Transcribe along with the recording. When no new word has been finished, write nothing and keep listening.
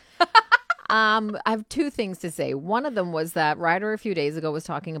I have two things to say. One of them was that Ryder a few days ago was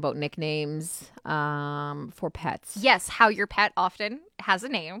talking about nicknames for pets. Yes, how your pet often has a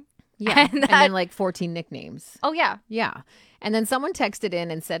name. Yeah. And then like 14 nicknames. Oh, yeah. Yeah. And then someone texted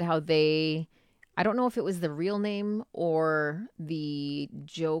in and said how I don't know if it was the real name or the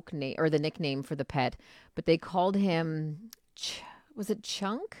joke name or the nickname for the pet, but they called him, was it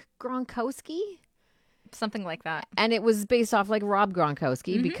Chunk Gronkowski? Something like that. And it was based off like Rob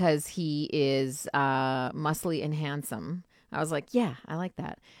Gronkowski because he is muscly and handsome. I was like, yeah, I like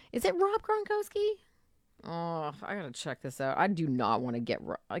that. Is it Rob Gronkowski? Oh, I gotta check this out. I do not want to get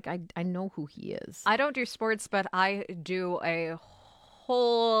like I know who he is. I don't do sports, but I do a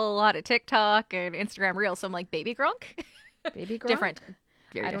whole lot of TikTok and Instagram Reels. So I'm like, baby Gronk? Baby Gronk? Different.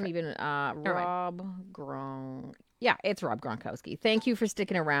 I don't even Rob Gronk. Yeah, it's Rob Gronkowski. Thank you for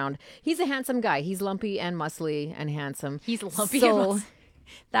sticking around. He's a handsome guy. He's lumpy and muscly and handsome. He's lumpy and muscly.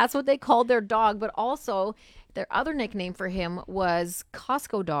 That's what they called their dog. But also, their other nickname for him was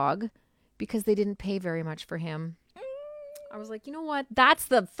Costco Dog because they didn't pay very much for him. I was like, you know what? That's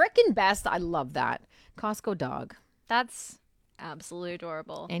the freaking best. I love that. Costco Dog. That's absolutely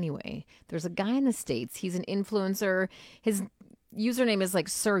adorable. Anyway, there's a guy in the States. He's an influencer. His username is like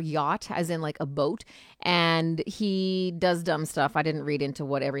Sir Yacht, as in like a boat, and he does dumb stuff. I didn't read into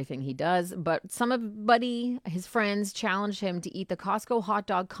what everything he does, but his friends challenged him to eat the Costco hot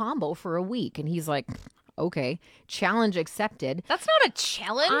dog combo for a week, and he's like, okay, challenge accepted. That's not a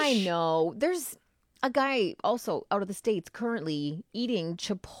challenge. I know. There's a guy also out of the States currently eating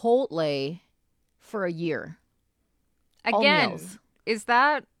Chipotle for a year. Again, is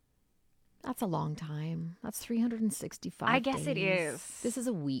that... That's a long time. That's 365 I guess days. it is. This is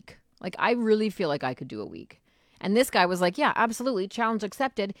a week. Like, I really feel like I could do a week. And this guy was like, yeah, absolutely. Challenge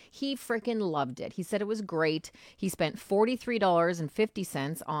accepted. He freaking loved it. He said it was great. He spent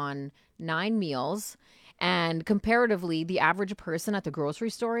 $43.50 on 9 meals. And comparatively, the average person at the grocery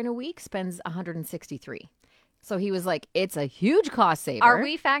store in a week spends $163. So he was like, it's a huge cost saver. Are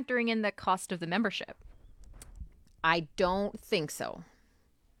we factoring in the cost of the membership? I don't think so.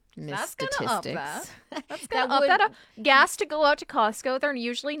 That's going to up that. That's That going to up would- that up. Gas to go out to Costco, they're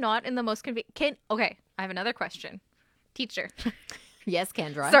usually not in the most convenient... Okay, I have another question. Teacher. Yes,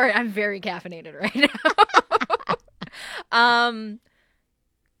 Kendra. Sorry, I'm very caffeinated right now.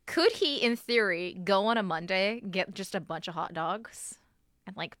 Could he, in theory, go on a Monday, get just a bunch of hot dogs,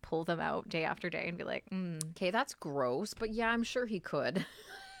 and like pull them out day after day and be like, Okay, that's gross, but yeah, I'm sure he could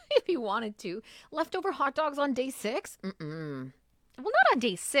if he wanted to. Leftover hot dogs on day 6? Mm-mm. Well, not on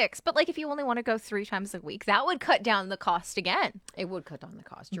day 6, but like if you only want to go 3 times a week, that would cut down the cost again. It would cut down the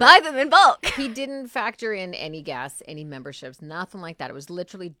cost. Buy them in bulk. He didn't factor in any gas, any memberships, nothing like that. It was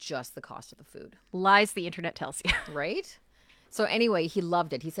literally just the cost of the food. Lies the internet tells you. Right? So anyway, he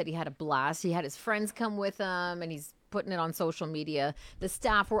loved it. He said he had a blast. He had his friends come with him, and he's putting it on social media. The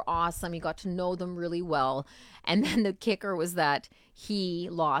staff were awesome. He got to know them really well. And then the kicker was that he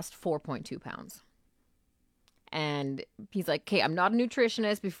lost 4.2 pounds. And he's like, okay, I'm not a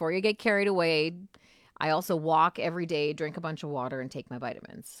nutritionist. Before you get carried away, I also walk every day, drink a bunch of water, and take my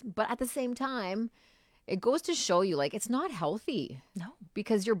vitamins. But at the same time, it goes to show you, like, it's not healthy. No.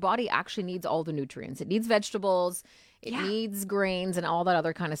 Because your body actually needs all the nutrients. It needs vegetables. It needs grains and all that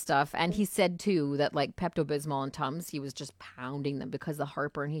other kind of stuff. And he said, too, that, like, Pepto-Bismol and Tums, he was just pounding them because the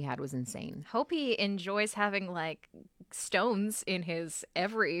heartburn he had was insane. Hope he enjoys having, like, stones in his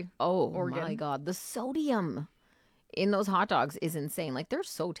every organ. My God. The sodium in those hot dogs is insane. Like, they're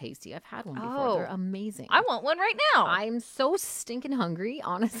so tasty. I've had one before. Oh. They're amazing. I want one right now. I'm so stinking hungry,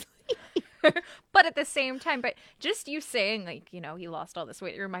 honestly. But at the same time, but just you saying, like, you know, he lost all this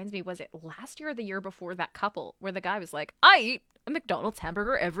weight, it reminds me, was it last year or the year before, that couple where the guy was like, I eat a McDonald's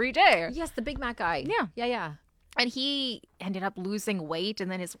hamburger every day. Yes, the Big Mac guy. Yeah. Yeah. And he ended up losing weight,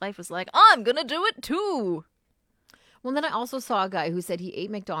 and then his wife was like, I'm gonna do it too. Well, then I also saw a guy who said he ate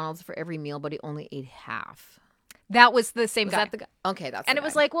McDonald's for every meal, but he only ate half. That was the same Was guy. that the guy? Okay, that's And the it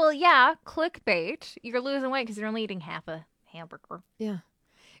was guy. like, well, yeah, clickbait. You're losing weight because you're only eating half a hamburger. Yeah.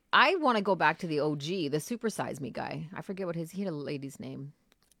 I want to go back to the OG, the Super Size Me guy. I forget what he had a lady's name.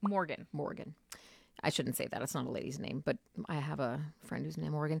 Morgan. I shouldn't say that. It's not a lady's name, but I have a friend who's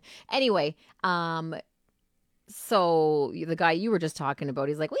named Morgan. Anyway, so the guy you were just talking about,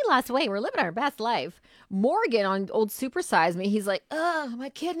 he's like, we lost weight. We're living our best life. Morgan on old Super Size Me, he's like, oh, my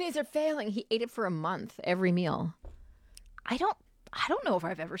kidneys are failing. He ate it for a month, every meal. I don't know if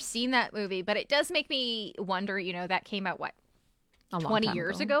I've ever seen that movie, but it does make me wonder, you know, that came out, what, A long 20 time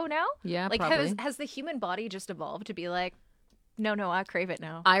years ago now? Yeah, like, probably. has the human body just evolved to be like, no, I crave it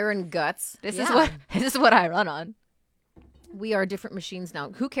now. Iron guts. This is what I run on. We are different machines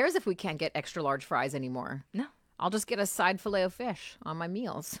now. Who cares if we can't get extra large fries anymore? No. I'll just get a side fillet of fish on my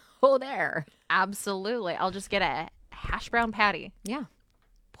meals. Oh, there. Absolutely. I'll just get a hash brown patty. Yeah.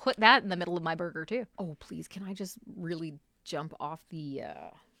 Put that in the middle of my burger too. Oh, please. Can I just really jump off the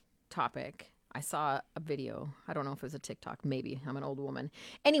topic? I saw a video. I don't know if it was a TikTok. Maybe. I'm an old woman.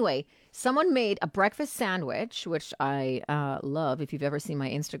 Anyway, someone made a breakfast sandwich, which I love. If you've ever seen my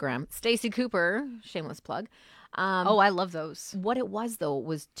Instagram, Stacey Cooper, shameless plug. Oh, I love those. What it was, though,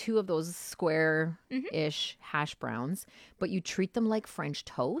 was 2 of those square-ish hash browns, but you treat them like French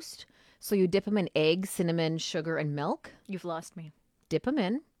toast. So you dip them in egg, cinnamon, sugar, and milk. You've lost me. Dip them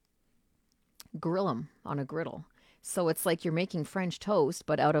in. Grill them on a griddle. So it's like you're making French toast,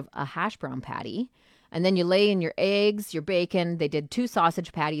 but out of a hash brown patty. And then you lay in your eggs, your bacon. They did 2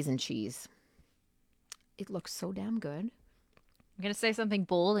 sausage patties and cheese. It looks so damn good. I'm going to say something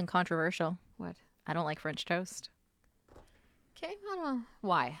bold and controversial. What? I don't like French toast. Okay, I don't know.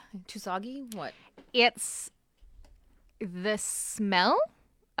 Why? Too soggy? What? It's the smell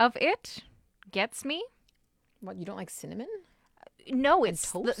of it gets me. What, you don't like cinnamon? No,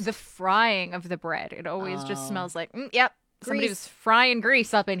 it's toast? the frying of the bread. It always just smells like, yep, somebody Grease. was frying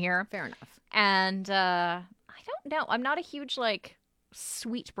grease up in here. Fair enough. And I don't know. I'm not a huge, like,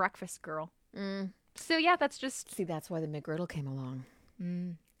 sweet breakfast girl. So, yeah, that's just... See, that's why the McGriddle came along.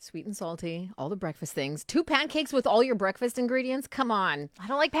 Sweet and salty, all the breakfast things. 2 pancakes with all your breakfast ingredients? Come on. I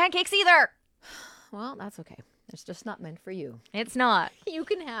don't like pancakes either. Well, that's okay. It's just not meant for you. It's not. You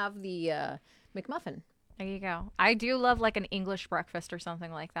can have the McMuffin. There you go. I do love, like, an English breakfast or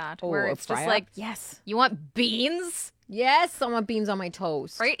something like that. where a it's just fry-up? like, Yes. you want beans? Yes, I want beans on my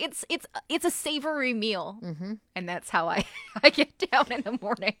toast. Right? It's a savory meal. And that's how I get down in the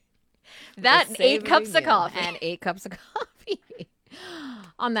morning. That and 8 cups of coffee. And 8 cups of coffee.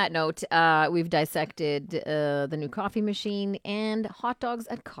 On that note, we've dissected the new coffee machine and hot dogs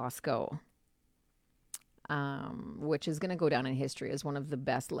at Costco, which is going to go down in history as one of the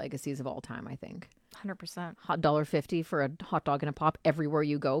best legacies of all time, I think. 100%. $1.50 for a hot dog and a pop everywhere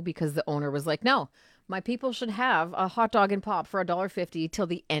you go because the owner was like, no, my people should have a hot dog and pop for $1.50 till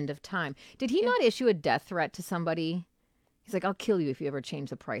the end of time. Did he not issue a death threat to somebody? He's like, I'll kill you if you ever change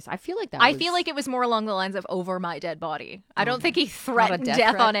the price. I feel like I feel like it was more along the lines of over my dead body. I don't think he threatened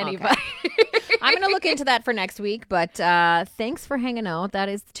death threat? on anybody. Okay. I'm going to look into that for next week, but thanks for hanging out. That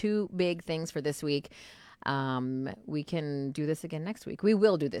is 2 big things for this week. We can do this again next week. We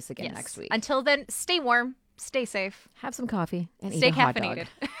will do this again next week. Until then, stay warm, stay safe, have some coffee, and stay eat a hot dog. caffeinated.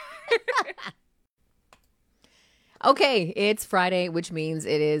 Okay, it's Friday, which means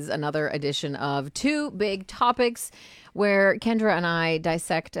it is another edition of 2 Big Topics, where Kendra and I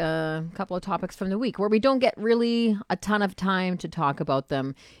dissect a couple of topics from the week where we don't get really a ton of time to talk about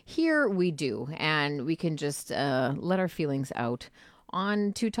them. Here we do, and we can just let our feelings out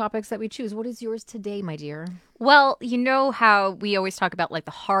on 2 topics that we choose. What is yours today, my dear? Well, you know how we always talk about like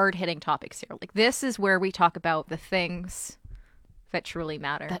the hard-hitting topics here. Like this is where we talk about the things that truly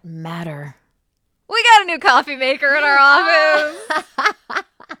matter. That matter. We got a new coffee maker in our office.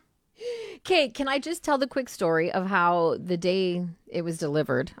 Okay, can I just tell the quick story of how the day it was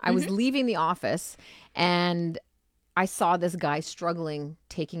delivered? I was leaving the office and I saw this guy struggling,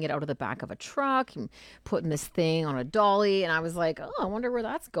 taking it out of the back of a truck and putting this thing on a dolly. And I was like, oh, I wonder where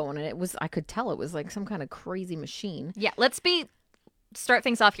that's going. And I could tell it was like some kind of crazy machine. Yeah, start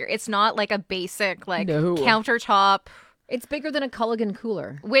things off here. It's not like a basic No. countertop. It's bigger than a Culligan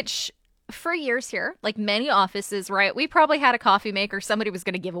cooler. Which for years here, like many offices, right, we probably had a coffee maker somebody was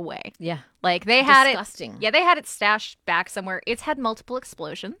going to give away. Yeah. Like they had Disgusting. it. Yeah, they had it stashed back somewhere. It's had multiple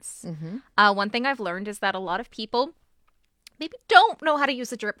explosions. One thing I've learned is that a lot of people maybe don't know how to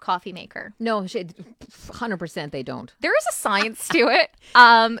use a drip coffee maker. No, 100% they don't. There is a science to it.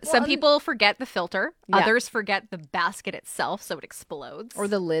 Some people forget the filter. Yeah. Others forget the basket itself, so it explodes. Or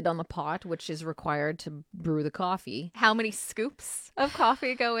the lid on the pot, which is required to brew the coffee. How many scoops of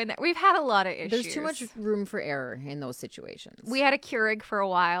coffee go in there? We've had a lot of issues. There's too much room for error in those situations. We had a Keurig for a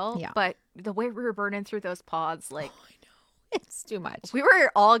while, Yeah. but the way we were burning through those pods, like, I know. It's too much. we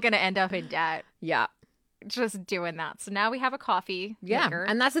were all going to end up in debt Yeah. just doing that. So now we have a coffee maker.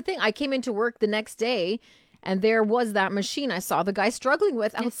 And that's the thing. I came into work the next day and there was that machine I saw the guy struggling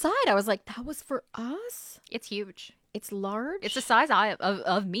with outside. I was like, that was for us? It's huge. It's large? It's the size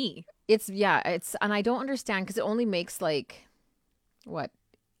of me. And I don't understand because it only makes like, what?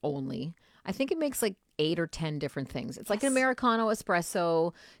 Only. I think it makes like 8 or 10 different things. It's like an Americano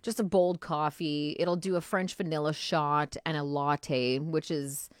espresso, just a bold coffee. It'll do a French vanilla shot and a latte, which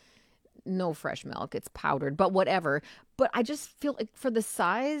is no fresh milk. It's powdered, but whatever. But I just feel like for the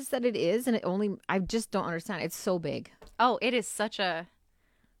size that it is, and I just don't understand. It's so big. Oh, it is such an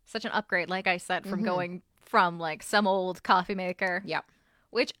upgrade, like I said, from going from like some old coffee maker, Yep.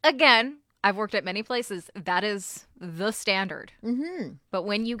 which again, I've worked at many places. That is the standard. Mm-hmm. But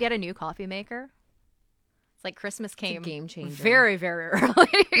when you get a new coffee maker, it's like Christmas It's a came game changer. very, very early.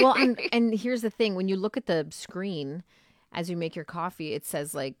 Well, and here's the thing: when you look at the screen as you make your coffee, it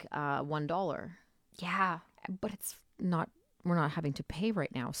says like $1, Yeah. but it's not. We're not having to pay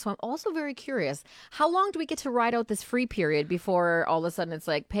right now. So I'm also very curious: how long do we get to ride out this free period before all of a sudden it's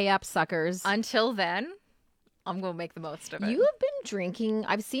like, pay up, suckers? Until then, I'm going to make the most of it. You have been drinking.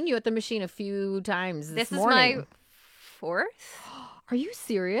 I've seen you at the machine a few times this Is morning. my 4th. Are you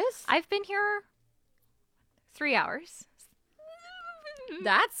serious? I've been here 3 hours.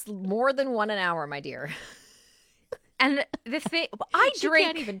 That's more than 1 hour, my dear. And the thing, I She drink,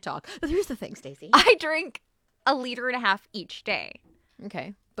 can't even talk. But here's the thing, Stacey. I drink 1.5 liters each day.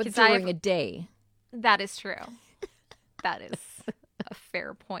 Okay, but 'Cause during a day. That is true. That is a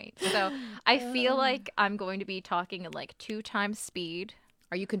fair point. So I feel like I'm going to be talking at like 2 times speed.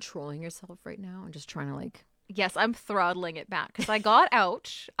 Are you controlling yourself right now? I'm just trying to like. Yes, I'm throttling it back because I got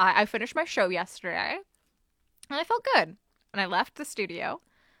out. I finished my show yesterday and I felt good. And I left the studio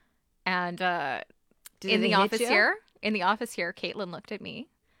and in the office here, Caitlin looked at me.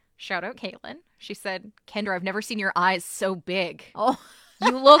 Shout out Caitlin. She said, Kendra, I've never seen your eyes so big. Oh,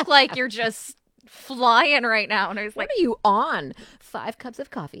 You look like you're just flying right now. And I was what like, are you on? 5 cups of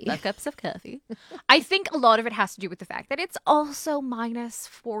coffee. 5 cups of coffee. I think a lot of it has to do with the fact that it's also minus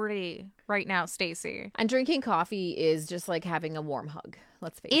 40 right now, Stacey. And drinking coffee is just like having a warm hug.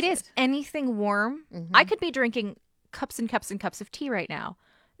 Let's face it. It is anything warm. I could be drinking cups and cups and cups of tea right now.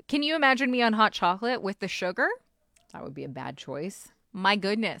 Can you imagine me on hot chocolate with the sugar? That would be a bad choice. My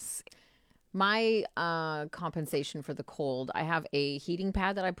goodness. My compensation for the cold, I have a heating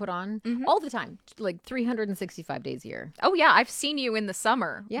pad that I put on all the time, like 365 days a year. Oh, yeah. I've seen you in the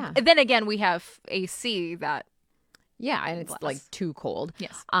summer. Yeah. And then again, we have AC that. Yeah, and it's Bless. like too cold.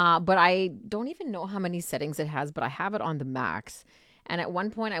 Yes. But I don't even know how many settings it has, but I have it on the max. And at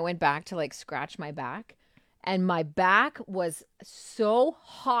one point I went back to like scratch my back, and my back was so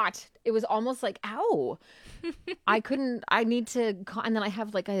hot. It was almost like, ow. I need to, and then I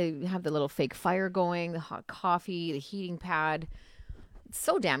have the little fake fire going, the hot coffee, the heating pad. It's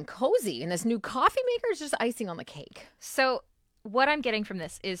so damn cozy. And this new coffee maker is just icing on the cake. So what I'm getting from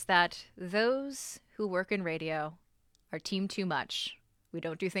this is that those who work in radio are team too much. We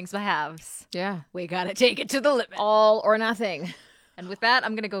don't do things by halves. Yeah. We got to take it to the limit. All or nothing. And with that,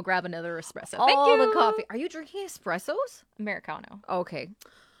 I'm going to go grab another espresso. All Thank you. the coffee. Are you drinking espressos? Americano. Okay.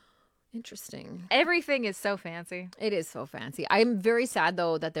 Interesting. Everything is so fancy. It is so fancy. I'm very sad,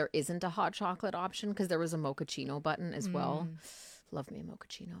 though, that there isn't a hot chocolate option because there was a mochaccino button as well. Love me a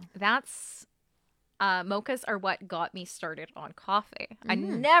mochaccino. That's mochas are what got me started on coffee. I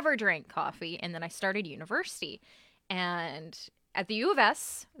never drank coffee, and then I started university. And at the U of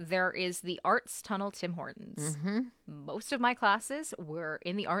S, there is the Arts Tunnel Tim Hortons. Most of my classes were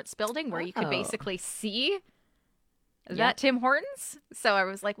in the arts building where you could basically see that Tim Hortons. So I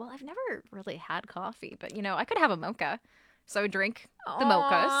was like, well, I've never really had coffee, but I could have a mocha. So I would drink the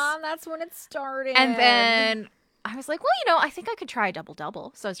mochas. That's when it started. And then I was like, well, I think I could try a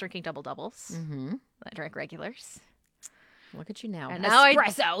double-double. So I was drinking double-doubles. I drank regulars. Look at you now. And now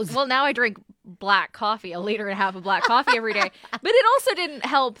espressos. Now I drink black coffee, 1.5 liters of black coffee every day. But it also didn't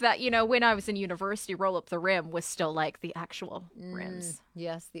help that, when I was in university, roll up the rim was still like the actual rims.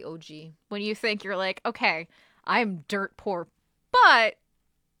 Yes, the OG. When you think you're like, okay, I'm dirt poor, but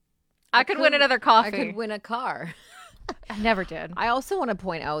I could win another coffee. I could win a car. I never did. I also want to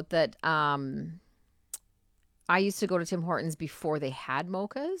point out that I used to go to Tim Hortons before they had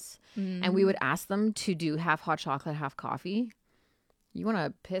mochas, and we would ask them to do half hot chocolate, half coffee. You want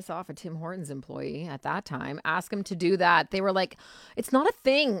to piss off a Tim Hortons employee at that time, ask them to do that. They were like, it's not a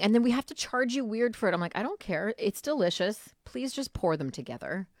thing. And then we have to charge you weird for it. I'm like, I don't care. It's delicious. Please just pour them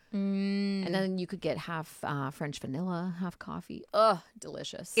together. And then you could get half French vanilla, half coffee. Ugh,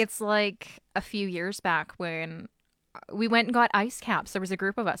 delicious. It's like a few years back when we went and got ice caps. There was a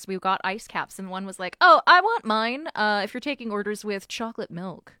group of us. We got ice caps, and one was like, oh, I want mine if you're taking orders with chocolate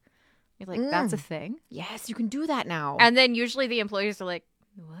milk. You're like, that's a thing? Yes, you can do that now. And then usually the employees are like,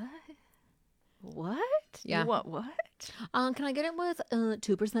 what? Yeah. You want what? Can I get it with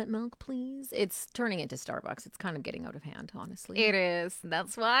 2% milk, please? It's turning into Starbucks. It's kind of getting out of hand, honestly. It is.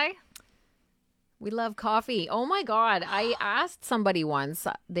 That's why. We love coffee. Oh, my God. I asked somebody once.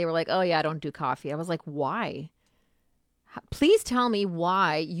 They were like, oh, yeah, I don't do coffee. I was like, why? Please tell me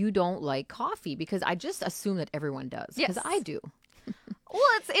why you don't like coffee, because I just assume that everyone does. Because Yes. I do. Well,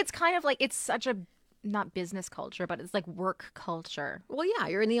 it's kind of like it's such a not business culture, but it's like work culture. Well, yeah,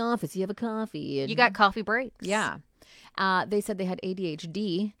 you're in the office, you have a coffee. And, You got coffee breaks. yeah. They said they had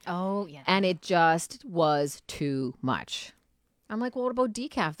ADHD. Oh, yeah. And it just was too much. I'm like, well, what about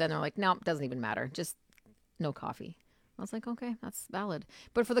decaf then? They're like, no, it doesn't even matter. Just no coffee. I was like, okay, that's valid.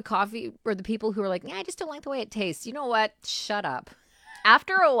 But for the coffee or the people who are like, yeah, I just don't like the way it tastes. You know what? Shut up.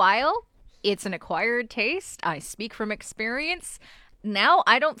 After a while, it's an acquired taste. I speak from experience. Now,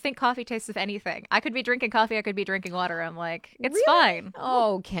 I don't think coffee tastes of anything. I could be drinking coffee. I could be drinking water. I'm like, it's Really? fine.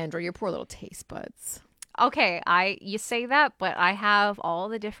 Oh, Kendra, your poor little taste buds. Okay, you say that, but I have all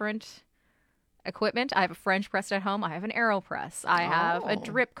the different equipment. I have a French press at home. I have an AeroPress. I have a Oh.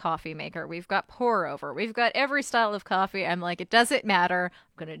 drip coffee maker. We've got pour over. We've got every style of coffee. I'm like, it doesn't matter.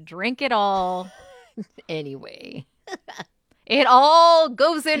 I'm going to drink it all. Anyway, It all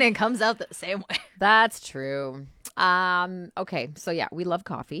goes in and comes out the same way. that's true. Okay, so yeah, we love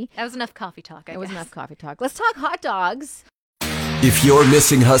coffee. That was enough coffee talk, I It was guess. enough coffee talk. Let's talk hot dogs. If you're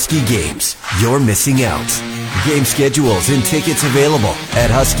missing Husky games, you're missing out. Game schedules and tickets available at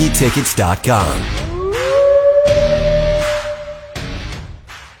huskytickets.com.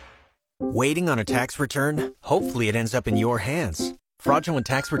 Waiting on a tax return? Hopefully it ends up in your hands. Fraudulent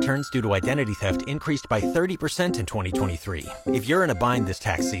tax returns due to identity theft increased by 30% in 2023. If you're in a bind this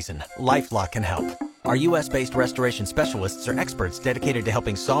tax season, LifeLock can help. Our U.S.-based restoration specialists are experts dedicated to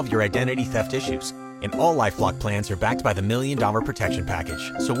helping solve your identity theft issues. And all LifeLock plans are backed by the $1 Million Protection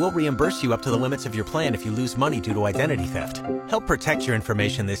Package. So we'll reimburse you up to the limits of your plan if you lose money due to identity theft. Help protect your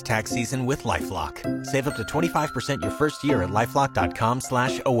information this tax season with LifeLock. Save up to 25% your first year at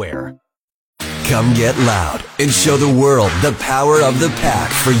LifeLock.com/aware. Come get loud and show the world the power of the pack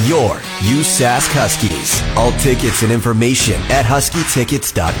for your USask Huskies. All tickets and information at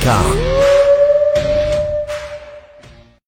huskytickets.com.